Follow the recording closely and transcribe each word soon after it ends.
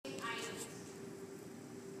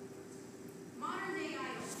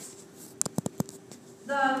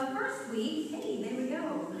The first week, hey, there we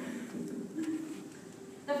go.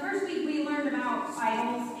 The first week we learned about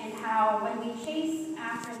idols and how when we chase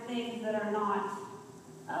after things that are not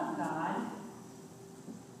of God,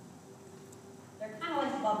 they're kind of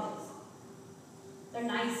like bubbles. They're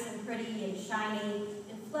nice and pretty and shiny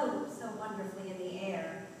and float so wonderfully in the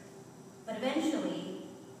air. But eventually,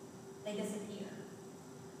 they disappear.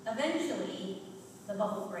 Eventually, the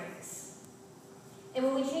bubble breaks. And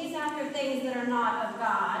when we chase after things that are not of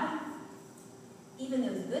God, even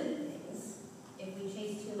those good things, if we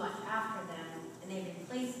chase too much after them and they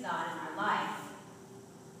replace God in our life,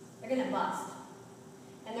 they're going to bust.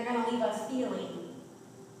 And they're going to leave us feeling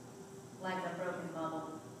like a broken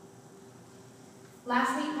bubble.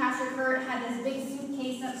 Last week, Pastor Kurt had this big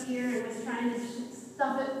suitcase up here and was trying to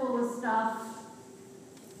stuff it full of stuff.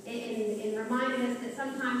 And reminded us that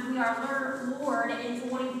sometimes we are lured into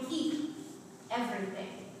wanting to keep everything,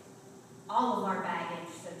 all of our baggage,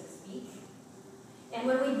 so to speak. And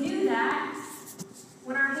when we do that,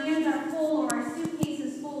 when our hands are full or our suitcase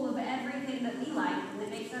is full of everything that we like and that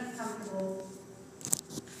makes us comfortable,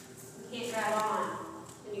 we can't grab on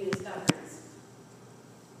to new discoveries.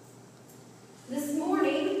 This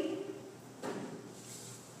morning,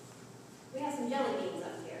 we have some jelly beans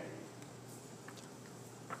up here.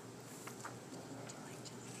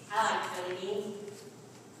 I like jelly beans.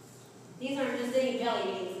 These aren't just any jelly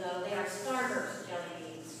beans, though. They are Starburst jelly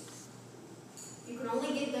beans. You can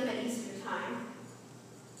only get them at Easter time.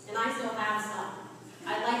 And I still have some.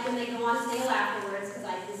 I like when they go on sale afterwards because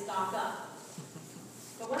I can stock up.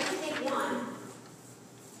 But once I take one,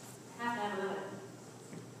 I have to have another.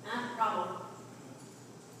 That's a problem.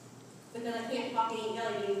 Because I can't fucking eat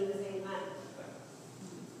jelly beans at the same time.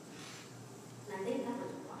 And I think that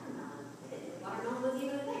was watermelon. I didn't know watermelon was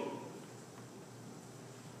even a thing.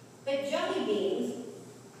 But jelly beans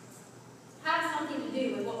have something to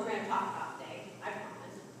do with what we're going to talk about today, I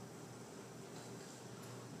promise.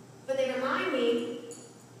 But they remind me,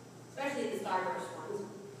 especially the Starburst ones,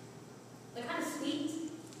 they're kind of sweet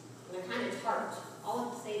and they're kind of tart,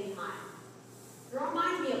 all at the same time. It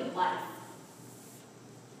reminds me of life.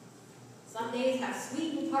 Some days have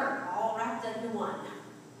sweet and tart all wrapped into one.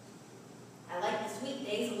 I like the sweet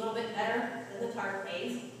days a little bit better than the tart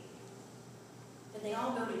days. But they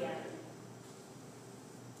all go together.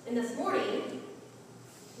 And this morning,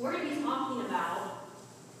 we're going to be talking about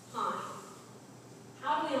time.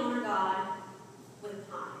 How do we honor God with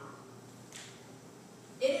time?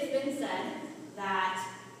 It has been said that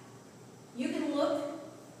you can look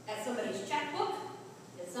at somebody's checkbook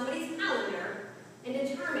and somebody's calendar and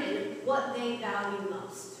determine what they value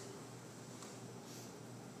most.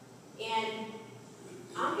 And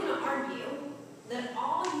I'm going to argue that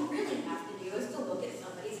all you really have to do is to look at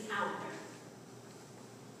somebody's calendar.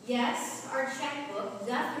 Yes, our checkbook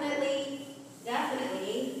definitely has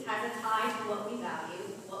a tie to what we value,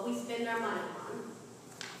 what we spend our money on.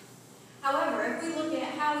 However, if we look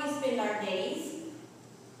at how we spend our days,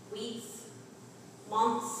 weeks,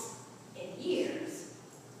 months, and years,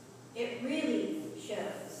 it really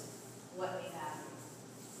shows what we value.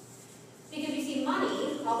 Because you see,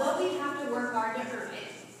 money, although we have to work hard to earn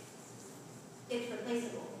it, it's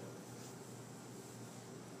replaceable.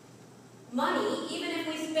 Money, even if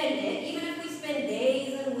we spend it, even if we spend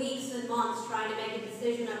days and weeks and months trying to make a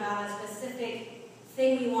decision about a specific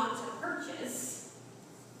thing we want to purchase,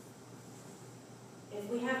 if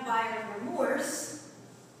we have buyer's remorse,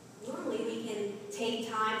 normally we can take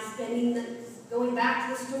time going back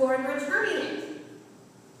to the store and returning it,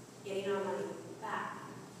 getting our money back.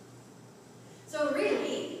 So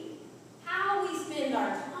really, how we spend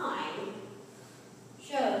our time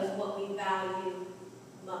shows what we value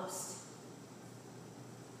most.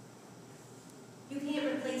 You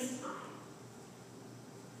can't replace time.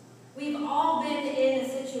 We've all been in a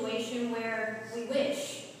situation where we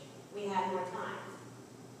wish we had more time.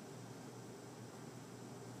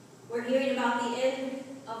 We're hearing about the end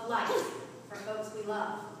of life for folks we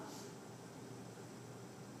love.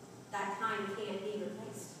 That time can't be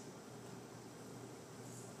replaced.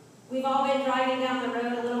 We've all been driving down the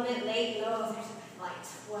road a little bit late and there's a red light.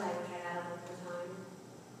 Boy, I wish I had a little more time.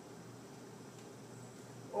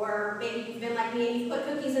 Or maybe you've been like me and you put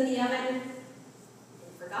cookies in the oven and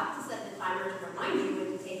forgot to set the timer to remind you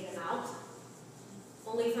when to take them out,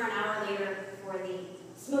 only for an hour later for the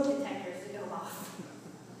smoke detectors to go off.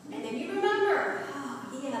 And then you remember,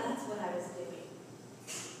 oh, yeah, that's what I was doing.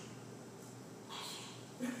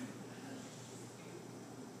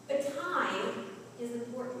 But time is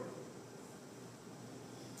important.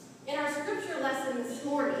 In our scripture lesson this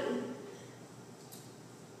morning,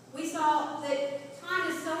 we saw that time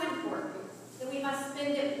is so important that we must spend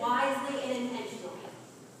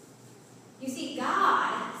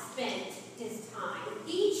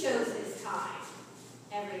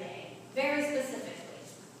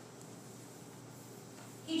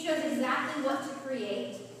chose exactly what to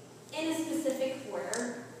create in a specific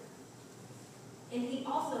order, and he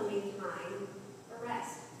also made time for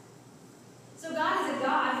rest. So God is a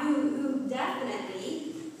God who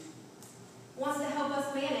definitely wants to help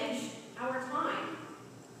us manage our time.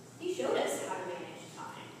 He showed us how to manage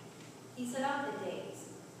time. He set up the days,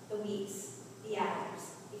 the weeks, the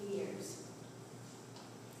hours, the years.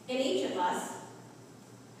 And each of us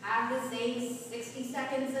have the same 60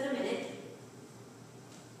 seconds in a minute,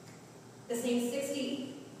 the same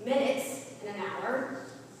 60 minutes in an hour,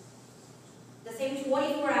 the same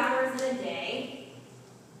 24 hours in a day,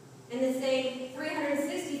 and the same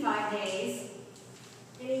 365 days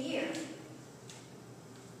in a year.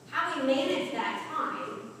 How we manage that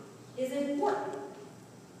time is important.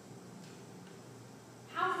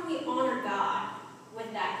 How can we honor God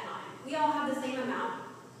with that time? We all have the same amount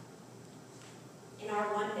in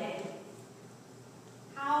our one day.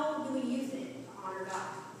 How do we use it to honor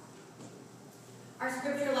God? Our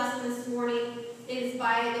scripture lesson this morning is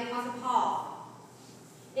by the Apostle Paul.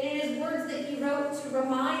 And it is words that he wrote to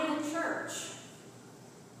remind the church.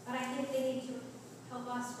 But I think they need to help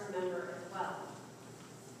us remember as well.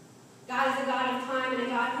 God is a God of time and a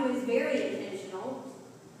God who is very intentional.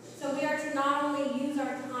 So we are to not only use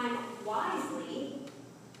our time wisely,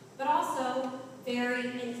 but also very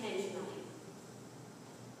intentionally.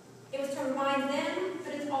 It was to remind them,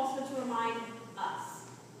 but it's also to remind us.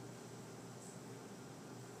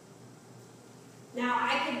 Now,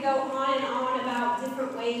 I could go on and on about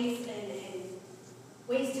different ways and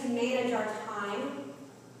ways to manage our time.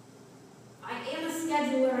 I am a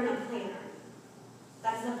scheduler and a planner.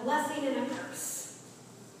 That's a blessing and a curse.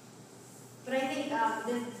 But I think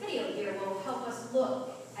this video here will help us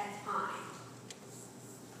look at time.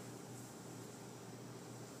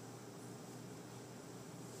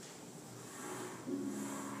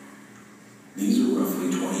 These are roughly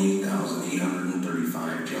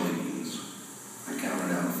 28,835 jelly beans. I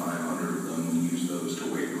counted out 500 of them and used those to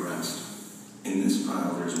weigh the rest. In this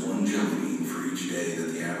pile, there's one jelly bean for each day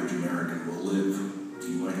that the average American will live.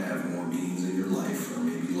 You might have more beans in your life, or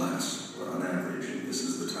maybe less, but on average, this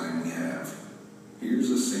is the time we have. Here's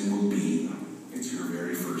a single bean. It's your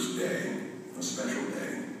very first day, a special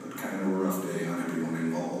day, but kind of a rough day on everyone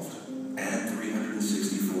involved. Add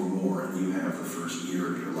 364 more, and you have the first year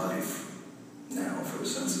of your life. Now, for the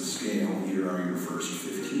sense of scale, here are your first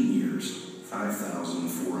 15 years,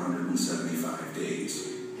 5,475 days,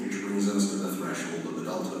 which brings us to the threshold of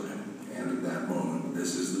adulthood. And at that moment,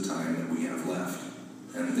 this is the time that we have left.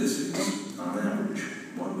 And this is, on average,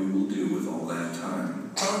 what we will do with all that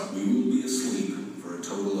time. We will be asleep for a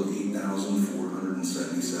total of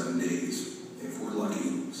 8,477 days. If we're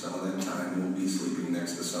lucky, some of that time we'll be sleeping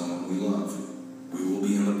next to someone we love. We will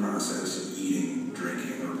be in the process of eating,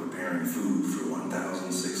 drinking, or preparing food for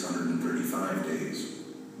 1,635 days.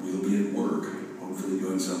 We'll be at work, hopefully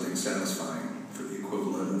doing something satisfying, for the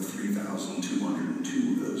equivalent of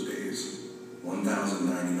 3,202 of those days.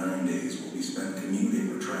 1,099 days will be spent commuting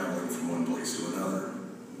or traveling from one place to another,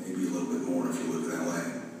 maybe a little bit more if you live in LA.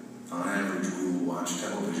 On average, we will watch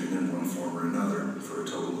television in one form or another for a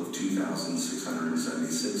total of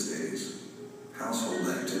 2,676 days. Household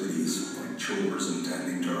activities, like chores and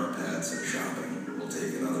tending to our pets and shopping, will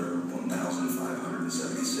take another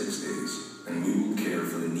 1,576 days. And we will care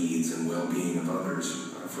for the needs and well-being of others,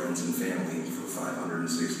 our friends and family, for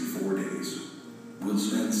 564 days. We'll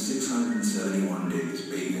spend 671 days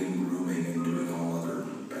bathing, grooming, and doing all other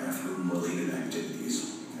bathroom-related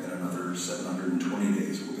activities. And another 720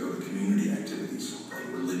 days will go to community activities, like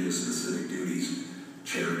religious and civic duties,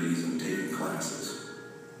 charities, and taking classes.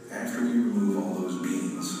 After we remove all those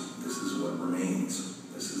beans, this is what remains.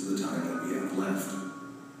 This is the time that we have left.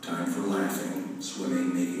 Time for laughing,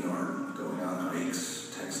 swimming, making art, going on hikes,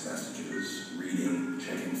 text messages, reading,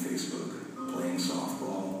 checking Facebook, playing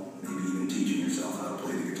softball, maybe even teaching yourself how to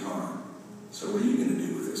play the guitar. So what are you going to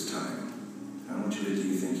do with this time? How much of it do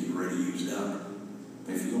you think you've already used up?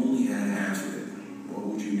 If you only had half of it, what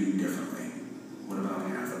would you do differently? What about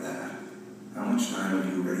half of that? How much time have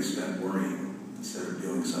you already spent worrying instead of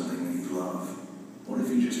doing something that you love? What if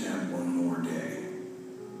you just had one more day?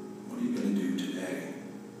 What are you going to do today?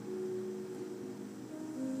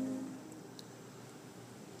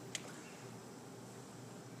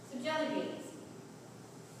 So jelly beans.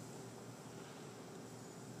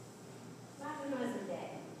 Imagine them as a day.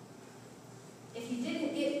 If you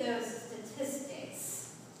didn't get those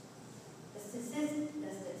statistics, the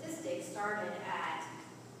statistics started at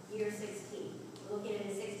year 16. We're looking at a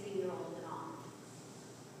 16-year-old and on.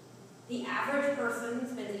 The average person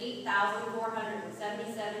spends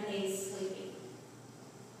 8,477 days sleeping.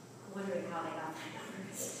 I'm wondering how they got that number.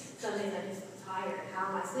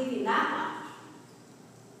 not sleeping that much.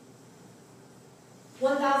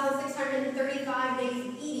 1,635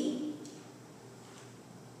 days eating.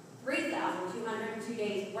 3,202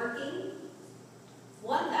 days working.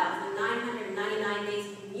 1,999 days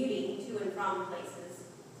commuting to and from places.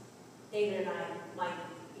 David and I might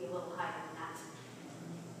be a little higher than that.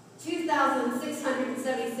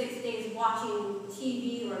 2,676 days watching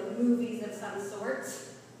TV or movies of some sort.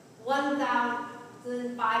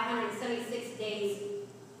 1,576 days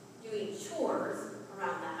doing chores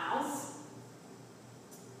around the house.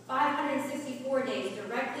 564 days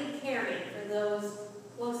directly caring for those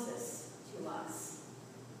closest to us.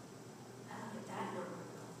 I look at that number.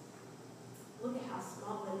 Look at how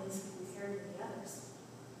small it is compared to the others.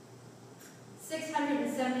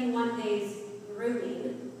 671 days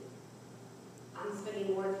grooming. I'm spending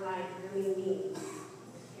more time grooming me than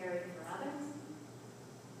caring for others.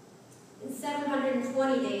 And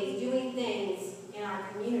 720 days doing things in our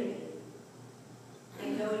community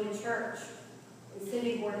and going to church and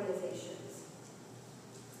civic organizations.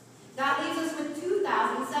 That leaves us with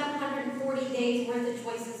 2,740 days worth of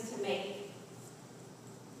choices to make.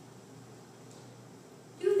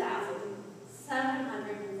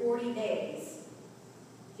 2,740 days,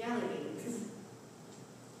 jelly beans,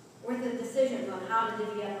 worth of decisions on how to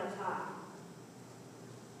divvy up our time.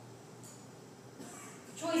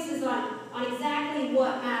 Choices on exactly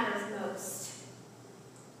what matters most.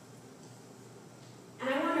 And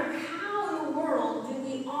I wonder, how in the world do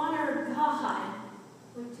we honor God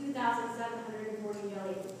with 2,740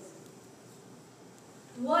 jelly beans?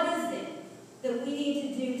 What is it that we need to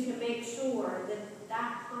do to make sure that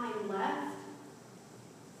that time left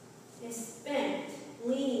is spent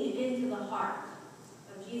leaning into the heart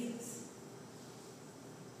of Jesus?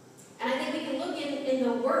 And I think we can look in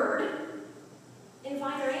the Word and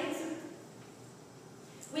find our answer.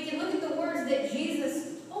 We can look at the words that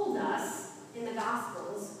Jesus told us in the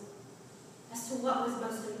Gospels as to what was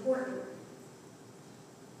most important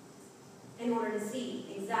in order to see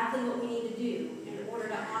exactly what we need to do in order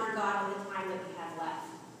to honor God with the time that we have left.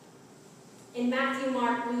 In Matthew,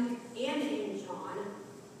 Mark, Luke, and in John,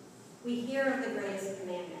 we hear of the greatest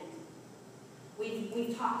commandment.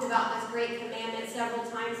 We've talked about this great commandment several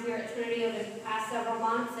times here at Trinity over the past several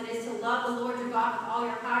months. It is to love the Lord your God with all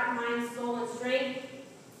your heart, mind, soul, and strength,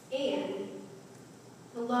 and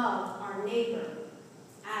to love our neighbor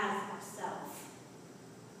as ourselves.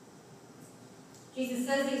 Jesus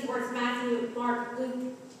says these words, Matthew, Mark,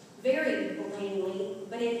 Luke, very plainly,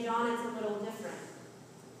 but in John it's a little different.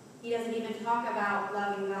 He doesn't even talk about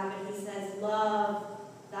loving God, but he says, love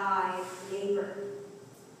thy neighbor.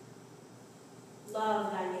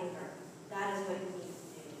 Love thy neighbor. That is what you need to do.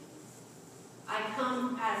 I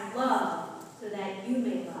come as love so that you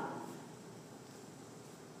may love.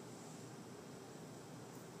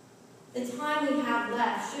 The time we have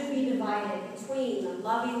left should be divided between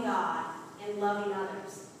loving God and loving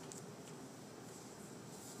others.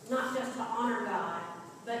 Not just to honor God,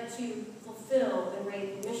 but to fulfill the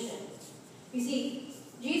Great Commission. You see,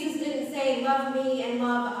 Jesus didn't say, love me and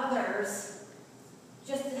love others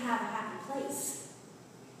just to have a happy place.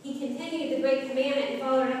 He continued the Great Commandment and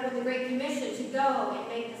followed up with the Great Commission to go and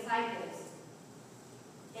make disciples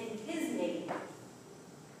in his name,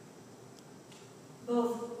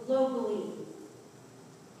 both locally,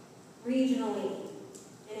 regionally,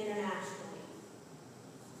 and internationally.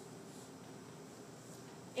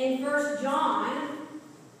 In 1 John,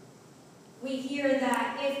 we hear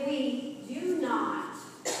that if we do not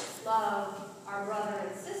love our brother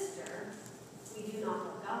and sister, we do not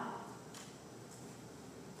love God.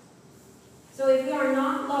 So if we are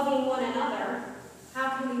not loving one another,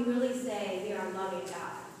 how can we really say we are loving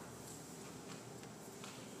God?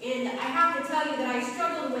 And I have to tell you that I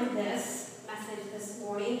struggled with this message this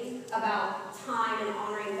morning about time and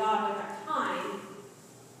honoring God with our time.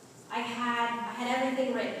 I had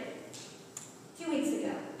everything written 2 weeks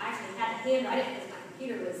ago. I actually had to handwrite it because my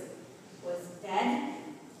computer was dead.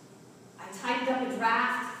 I typed up a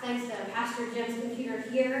draft thanks to Pastor Jim's computer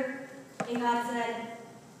here, and God said,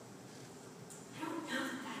 I don't know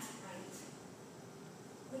if that's right.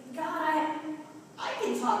 Like, God, I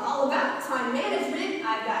can talk all about time management.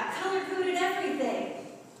 I've got color-coded everything.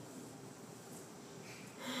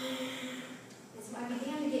 And so I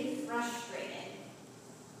began to get frustrated.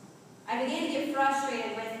 I began to get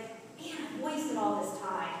frustrated with, man, I've wasted all this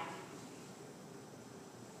time.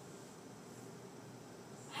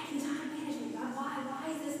 I can time management, God. Why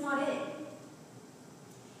is this not it?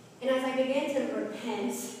 And as I began to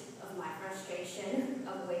repent of my frustration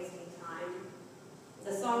of wasting time,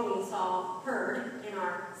 the song we heard in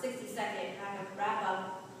our 60-second kind of wrap-up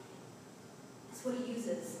is That's what he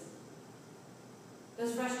uses.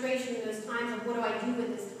 Those frustrations, those times of what do I do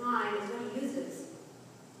with this time is what he uses.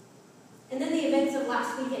 And then the events of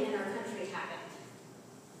last weekend in our country happened.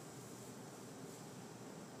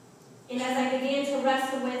 And as I began to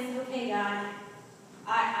wrestle with, okay, God,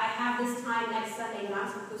 I have this time next Sunday that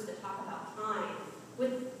I'm supposed to talk about time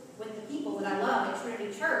with the people that I love at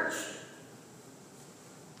Trinity Church.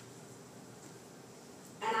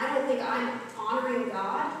 And I don't think I'm honoring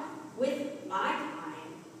God with my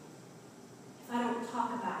time if I don't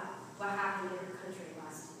talk about what happened in our country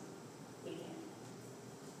last weekend.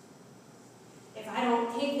 If I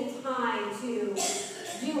don't take the time to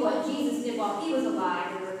do what Jesus did while he was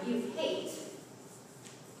alive and rebuke hate,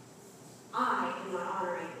 I am not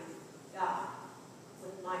honoring God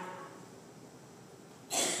with my time.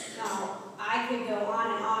 Now, I could go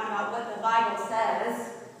on and on about what the Bible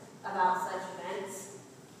says about such events,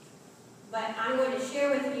 but I'm going to share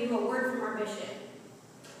with you a word from our bishop.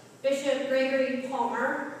 Bishop Gregory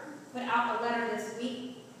Palmer put out a letter this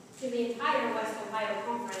week to the entire West Ohio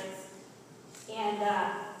Conference, and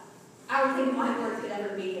I don't think my words could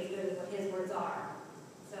ever be as good as what his words are.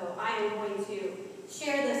 So I am going to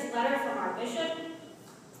share this letter from our bishop,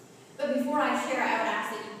 but before I share, I would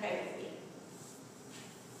ask that you pray with me.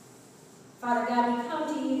 Father God, we come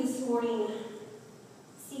to you this morning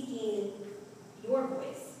seeking your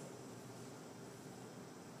voice,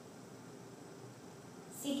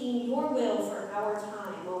 seeking your will for our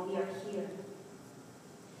time while we are here,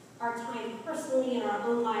 our time personally in our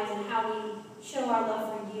own lives and how we show our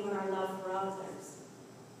love for you and our love for others.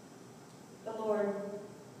 But Lord,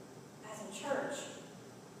 as a church,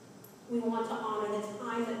 we want to honor the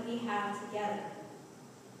time that we have together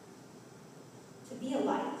to be a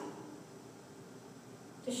light,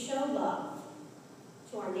 to show love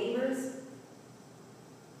to our neighbors,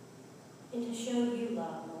 and to show you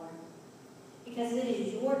love, Lord. Because it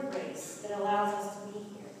is your grace that allows us to be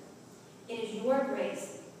here. It is your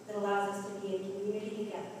grace that allows us to be in community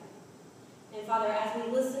together. And Father, as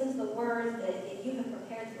we listen to the words that you have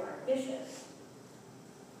prepared through our bishop,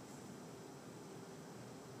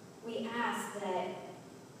 we ask that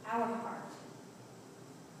our heart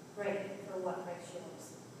break for what breaks yours.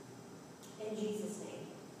 In Jesus' name,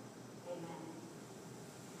 amen.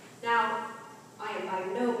 Now, I am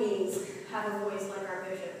by no means have a voice like our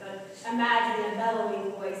bishop, but imagine a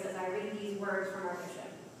bellowing voice as I read these words from our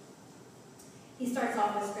bishop. He starts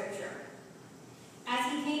off with scripture.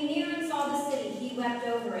 As he came near and saw the city, he wept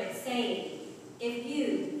over it, saying, if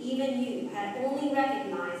you, even you, had only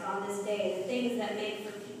recognized on this day the things that make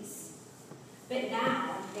for peace, but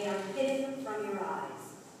now they are hidden from your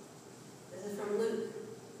eyes. This is from Luke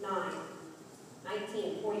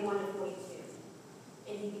 9:19, 41 to 42.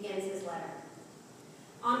 And he begins his letter.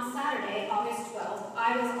 On Saturday, August 12th,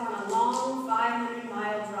 I was on a long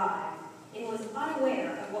 500-mile drive and was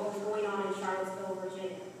unaware of what was going on in Charlottesville,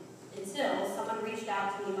 Virginia, until someone reached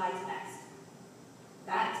out to me by text.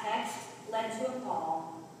 That text led to a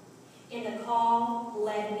call, and the call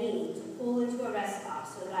led me to pull into a rest stop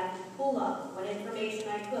so that I could pull up what information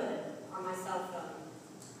I could on my cell phone.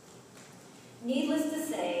 Needless to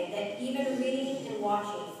say that even reading and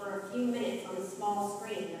watching for a few minutes on the small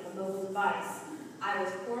screen of a mobile device, I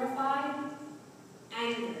was horrified,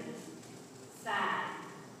 angered, sad,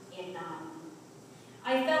 and numb.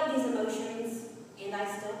 I felt these emotions, and I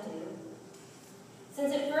still do.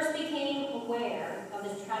 Since it first became aware of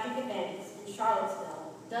this tragic event in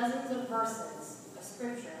Charlottesville, dozens of verses of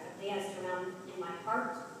scripture have danced around in my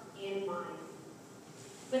heart and mind.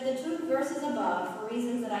 But the two verses above, for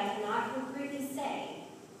reasons that I cannot concretely say,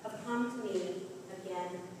 have come to me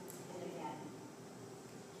again and again.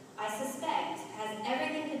 I suspect it has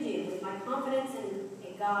everything to do with my confidence in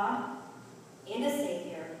a God and a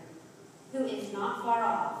Savior who is not far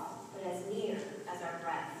off, but as near as our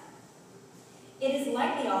breath. It is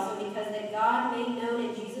likely also because that God made known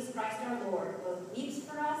in Jesus Christ our Lord both weeps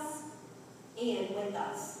for us and with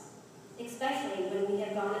us, especially when we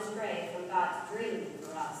have gone astray from God's dream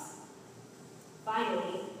for us.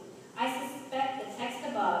 Finally, I suspect the text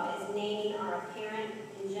above is naming our apparent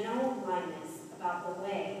and general blindness about the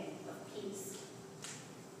way of peace.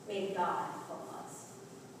 May God help us.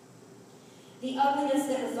 The ugliness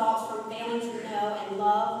that results from failing to know and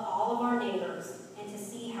love all of our neighbors and to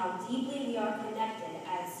see how deeply we are connected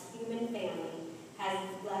as human family has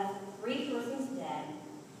left 3 persons dead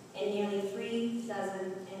and nearly 3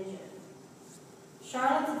 dozen injured.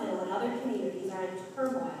 Charlottesville and other communities are in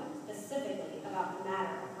turmoil, specifically about the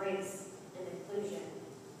matter of race and inclusion.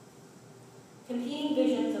 Competing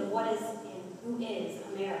visions of what is and who is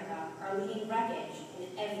America are leaving wreckage in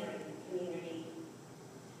every community.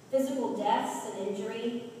 Physical deaths and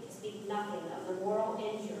injury, to speak nothing of the moral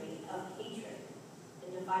injury of hatred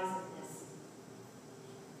and divisiveness,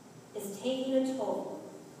 is taking a toll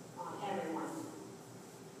on everyone.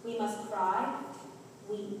 We must cry,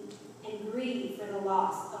 weep, and grieve for the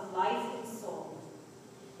loss of life and soul.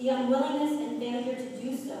 The unwillingness and failure to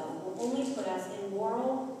do so will only put us in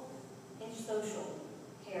moral and social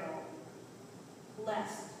peril.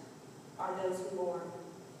 Blessed are those who mourn.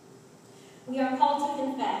 We are called to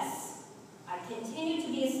confess. I continue to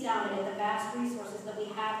be astounded at the vast resources that we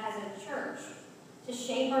have as a church to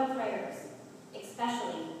shape our prayers,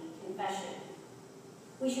 especially confession.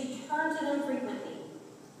 We should turn to them frequently,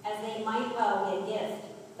 as they might well be a gift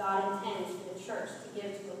God intends for the church to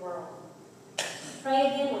give to the world. Pray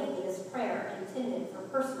again with me this prayer intended for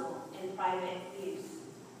personal and private use.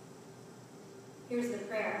 Here's the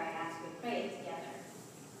prayer I ask we pray it together.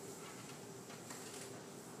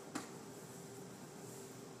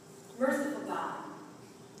 Merciful God,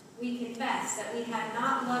 we confess that we have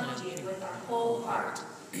not loved you with our whole heart.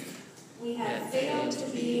 We have failed to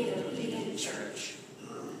be an obedient church.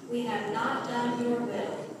 We have not done your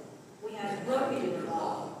will. We have broken your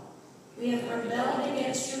law. We have rebelled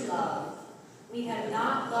against your love. We have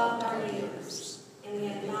not loved our neighbors, and we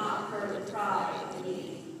have not heard the cry of the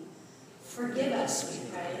needy. Forgive us, we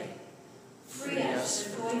pray. Free us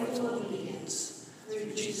for joyful obedience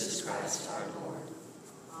through Jesus Christ our Lord.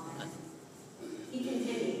 Amen. He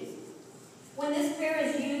continues. When this prayer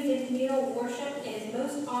is used in communal worship, it is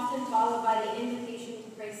most often followed by the invitation to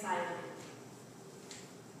pray silently.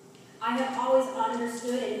 I have always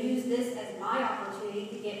understood and used this as my opportunity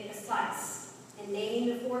to get precise in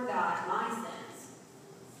naming before God my sins.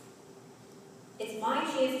 It's my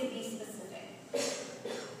chance to be specific.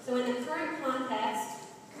 So in the current context,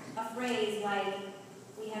 a phrase like,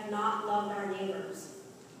 we have not loved our neighbors,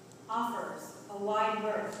 offers a wide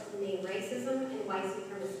berth to name racism and white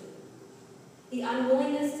supremacy. The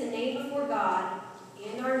unwillingness to name before God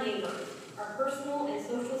and our neighbor our personal and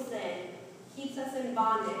social sin keeps us in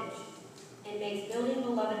bondage and makes building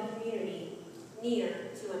beloved community near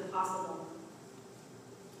to impossible.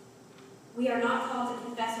 We are not called to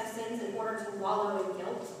confess our sins in order to wallow in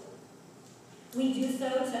guilt. We do so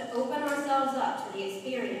to open ourselves up to the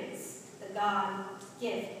experience, the God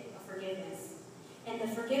gift of forgiveness, and the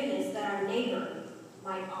forgiveness that our neighbor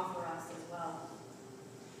might offer us as well.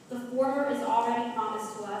 The former is already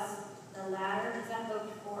promised to us, the latter is a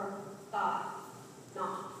hoped-for thought,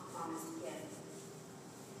 not promised gift.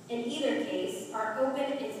 In either case, our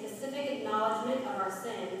open and specific acknowledgement of our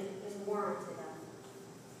sin is warranted.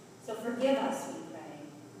 So forgive us, we pray.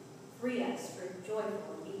 Free us for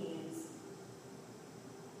joyful obedience.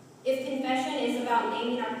 If confession is about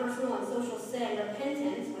naming our personal and social sin,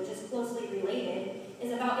 repentance, which is closely related,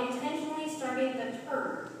 is about intentionally starting the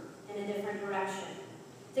turn in a different direction,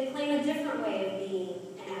 to claim a different way of being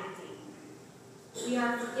and acting. We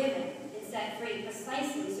are forgiven and set free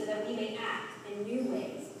precisely so that we may act in new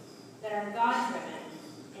ways that are God-driven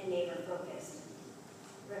and neighbor-focused.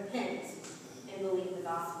 Repent and believe the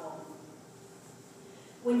gospel.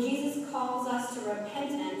 When Jesus calls us to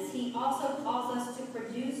repentance, he also calls us to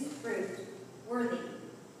produce fruit worthy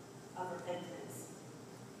of repentance.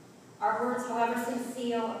 Our words, however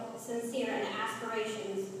sincere and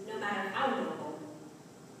aspirations, no matter how noble,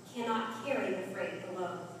 cannot carry the freight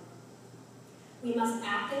alone. We must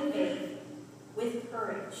act in faith, with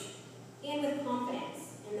courage, and with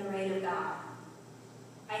confidence in the reign of God.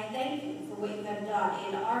 I thank you for what you have done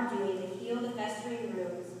and are doing to heal the festering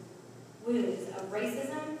wounds of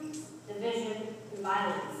racism, division, and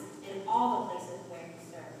violence in all the places where you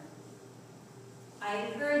serve. I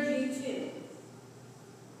encourage you too.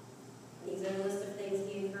 These are the list of things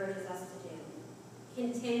he encourages us to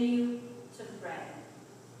do. Continue to pray.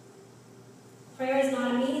 Prayer is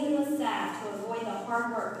not a meaningless salve to avoid the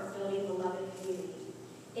hard work of building beloved community.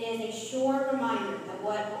 It is a sure reminder that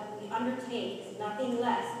what we undertake is nothing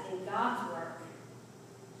less than God's work,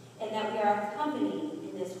 and that we are accompanied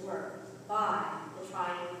in this work by the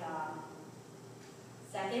triune God.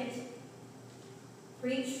 Second,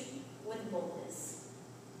 preach with boldness.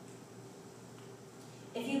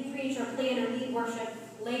 If you preach or plan or lead worship,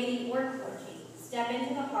 laity or clergy, step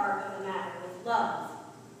into the heart of the matter with love,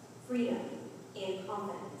 freedom, and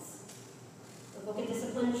confidence. The Book of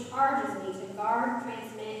Discipline charges me to guard,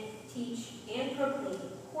 transmit, teach, and proclaim,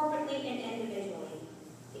 corporately and individually,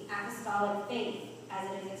 the apostolic faith as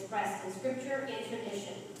it is expressed in Scripture and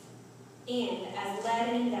tradition, and as led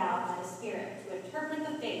and endowed by the Spirit to interpret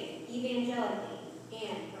the faith evangelically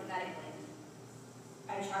and prophetically.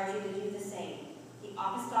 I charge you to do the same. The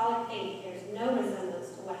apostolic faith bears no resemblance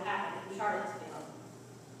to what happened in Charlottesville.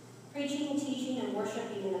 preaching, teaching, and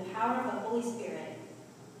worshiping in the power of the Holy Spirit,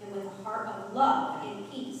 and with a heart of love and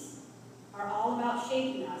peace, are all about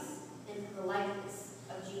shaping us into the likeness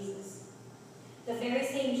of Jesus, the very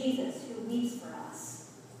same Jesus who weeps for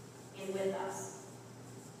us and with us.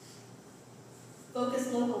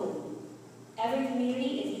 Focus locally. Every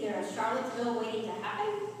community is either a Charlottesville waiting to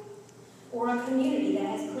happen, or a community that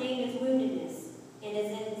has claimed its woundedness and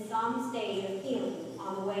is in some stage of healing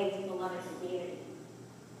on the way to beloved community.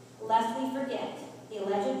 Lest we forget, the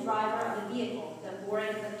alleged driver of the vehicle that bore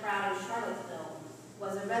into the crowd in Charlottesville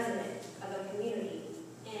was a resident of a community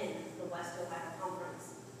in the West Ohio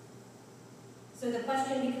Conference. So the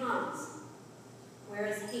question becomes, where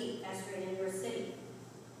is hate festering in your city,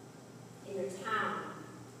 in your town,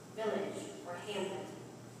 village, or hamlet?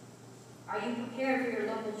 Are you prepared for your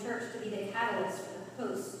local church to be the catalyst for the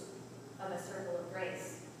host of a circle of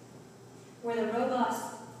grace, where the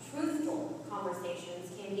robust, truthful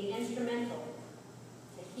conversations can be instrumental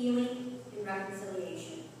to healing and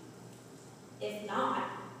reconciliation? If not,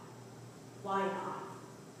 why not?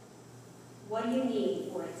 What do you need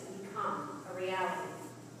for it to become a reality?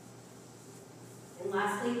 And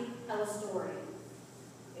lastly, tell a story.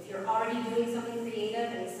 If you're already doing something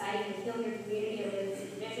creative and exciting to heal your community of its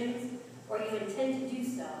divisions, or you intend to do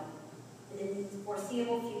so in the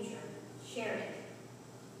foreseeable future, share it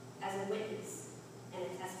as a witness and a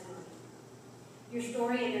testimony. Your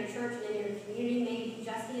story in your church and in your community may be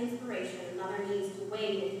just the inspiration another needs to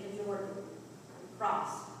wade into the Jordan and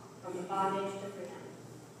cross from the bondage to freedom.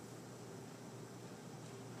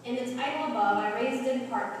 In the title above, I raised in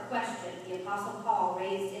part the question the Apostle Paul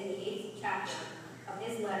raised in the 8th chapter of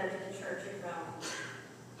his letter to the church at Rome.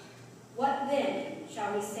 What then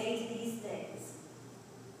shall we say to these things?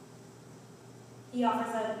 He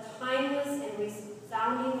offers a timeless and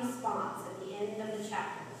resounding response at the end of the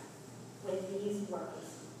chapter with these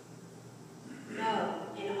words. No,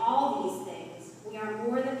 in all these things we are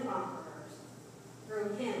more than conquerors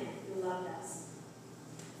through him who loved us.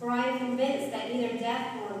 For I am convinced that neither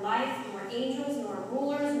death nor life, nor angels, nor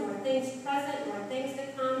rulers, nor things present, nor things to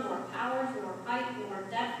come, nor powers, nor height, nor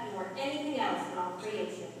depth, nor anything else in all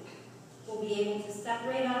creation will be able to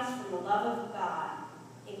separate us from the love of God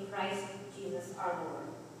in Christ Jesus our Lord.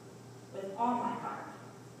 With all my heart.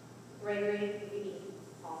 Gregory B.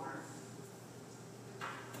 Palmer.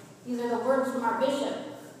 These are the words from our bishop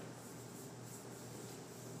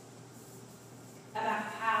about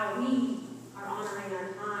how we are honoring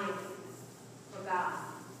our time for God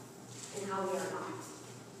and how we are not.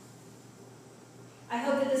 I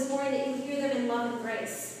hope that this morning that you hear them in love and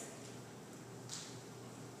grace.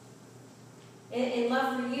 In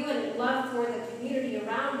love for you and in love for the community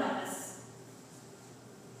around us.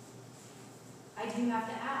 I do have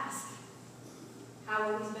to ask, how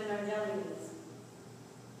will we spend our jelly beans?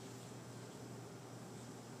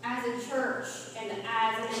 As a church and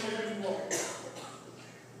as an individual,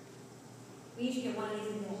 we each get one of these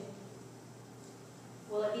a day.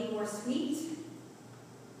 Will it be more sweet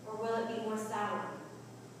or will it be more sour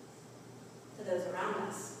to those around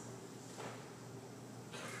us?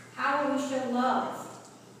 How will we show love?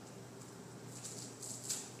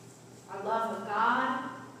 Our love of God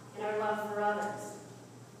and our love for others.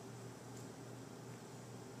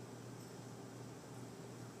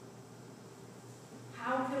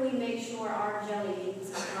 How can we make sure our jelly beans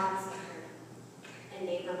are God-centered and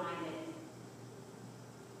neighbor-minded?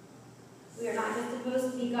 We are not just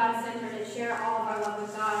supposed to be God-centered and share all of our love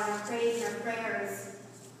with God and our praise and our prayers.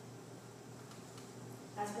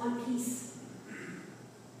 That's one piece.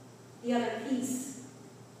 The other piece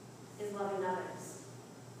is loving others.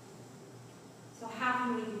 So how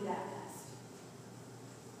can we do that best?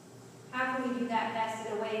 How can we do that best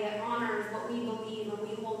in a way that honors what we believe and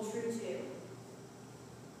we hold true to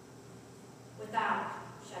without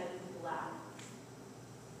shutting people out?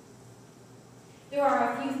 There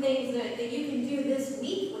are a few things that you can do this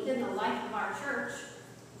week within the life of our church.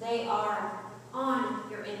 They are on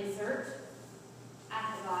your insert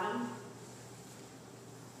at the bottom.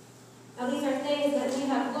 Now, these are things that we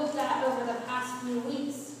have looked at over the past few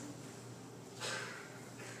weeks.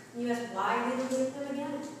 You ask, why are we looking at them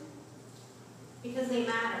again? Because they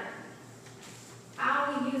matter.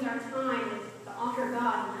 How we use our time to honor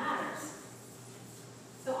God matters.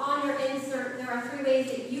 So on your insert, there are 3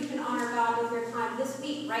 ways that you can honor God with your time this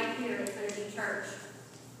week right here at Trinity Church.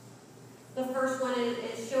 The first one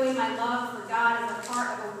is showing my love for God as a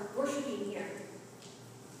part of worshiping here.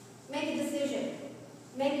 Make a decision.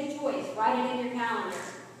 Make a choice. Write it in your calendar.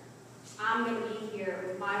 I'm going to be here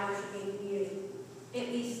with my worshiping community at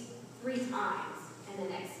least 3 times in the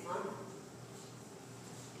next month.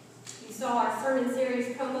 You You saw our sermon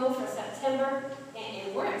series promo for September,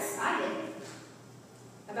 and we're excited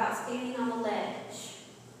about standing on the ledge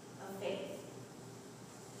of faith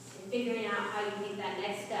and figuring out how you take that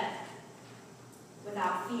next step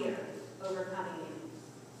without fear overcoming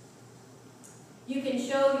you. You can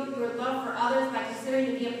show your love for others by considering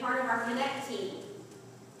to be a part of our Connect team.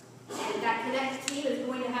 And that Connect team is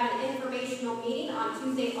going to have an informational meeting on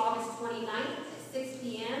Tuesday, August 29th at 6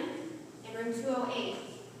 p.m. in room 208.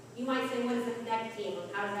 You might say, what is a Connect team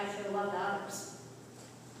and how does that show love to others?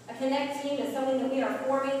 A Connect team is something that we are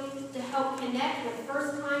forming to help connect with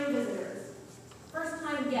first-time visitors,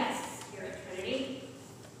 first-time guests here at Trinity.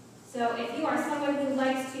 So if you are someone who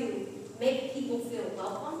likes to make people feel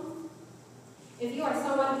welcome, if you are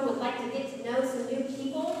someone who would like to get to know some new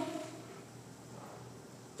people,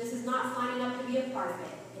 this is not signing up to be a part of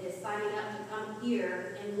it. It is signing up to come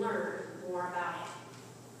here and learn more about it.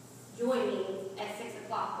 Join me at 6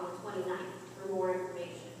 o'clock on the 29th for more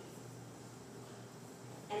information.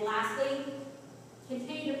 And lastly,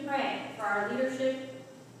 continue to pray for our leadership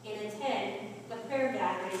and attend the prayer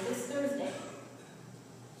gathering this Thursday.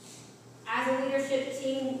 As a leadership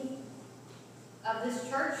team of this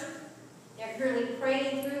church, they're currently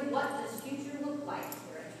praying through what does future look like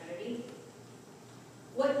here at Trinity.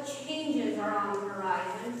 What changes are on the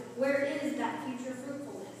horizon? Where is that future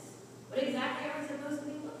fruitfulness? What exactly are we supposed to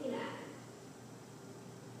be looking at?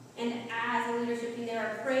 And as a leadership team, they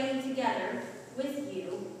are praying together with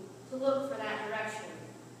you to look for that direction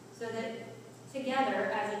so that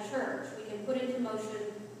together as a church we can put into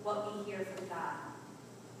motion what we hear from God.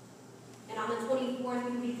 And on the 24th,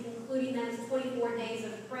 we will be concluding those 24 days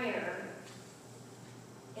of prayer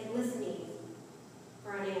and listening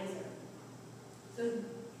for an answer. So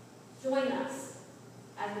join us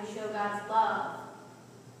as we show God's love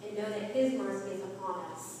and know that His mercy is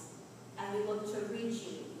upon us as we look to reach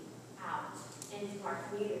you out into our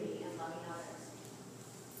community and loving others.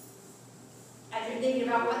 As you're thinking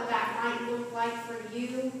about what that might look like for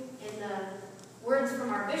you in the words from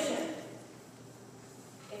our bishop,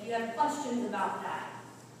 if you have questions about that,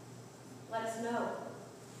 let us know.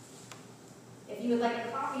 If you would like a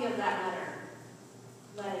copy of that letter,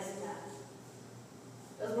 let us know.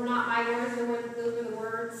 Those were not my words, those were the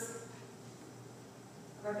words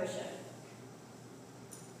of our bishop.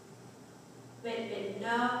 But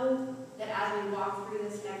know that as we walk through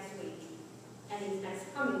this next week and these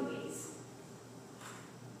next coming weeks,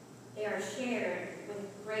 they are shared with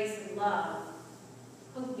grace and love,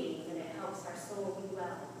 hoping that it helps our soul be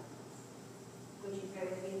well. Would you pray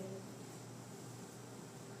with me?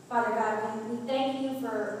 Father God, we thank you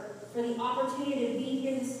for the opportunity to be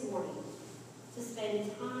here this morning, to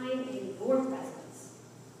spend time in your presence,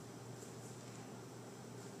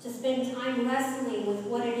 to spend time wrestling with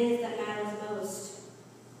what it is that matters most,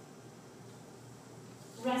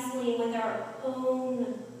 wrestling with our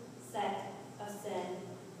own set of sin,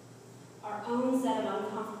 our own set of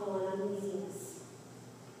uncomfortable and uneasiness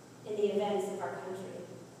in the events of our country.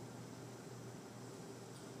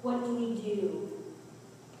 What do we do?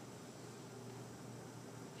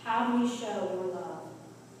 How do we show your love?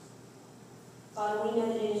 Father, we know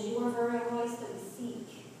that it is your very voice that we seek.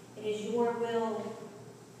 It is your will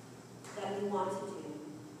that we want to do.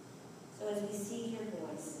 So as we seek your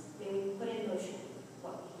voice, may we put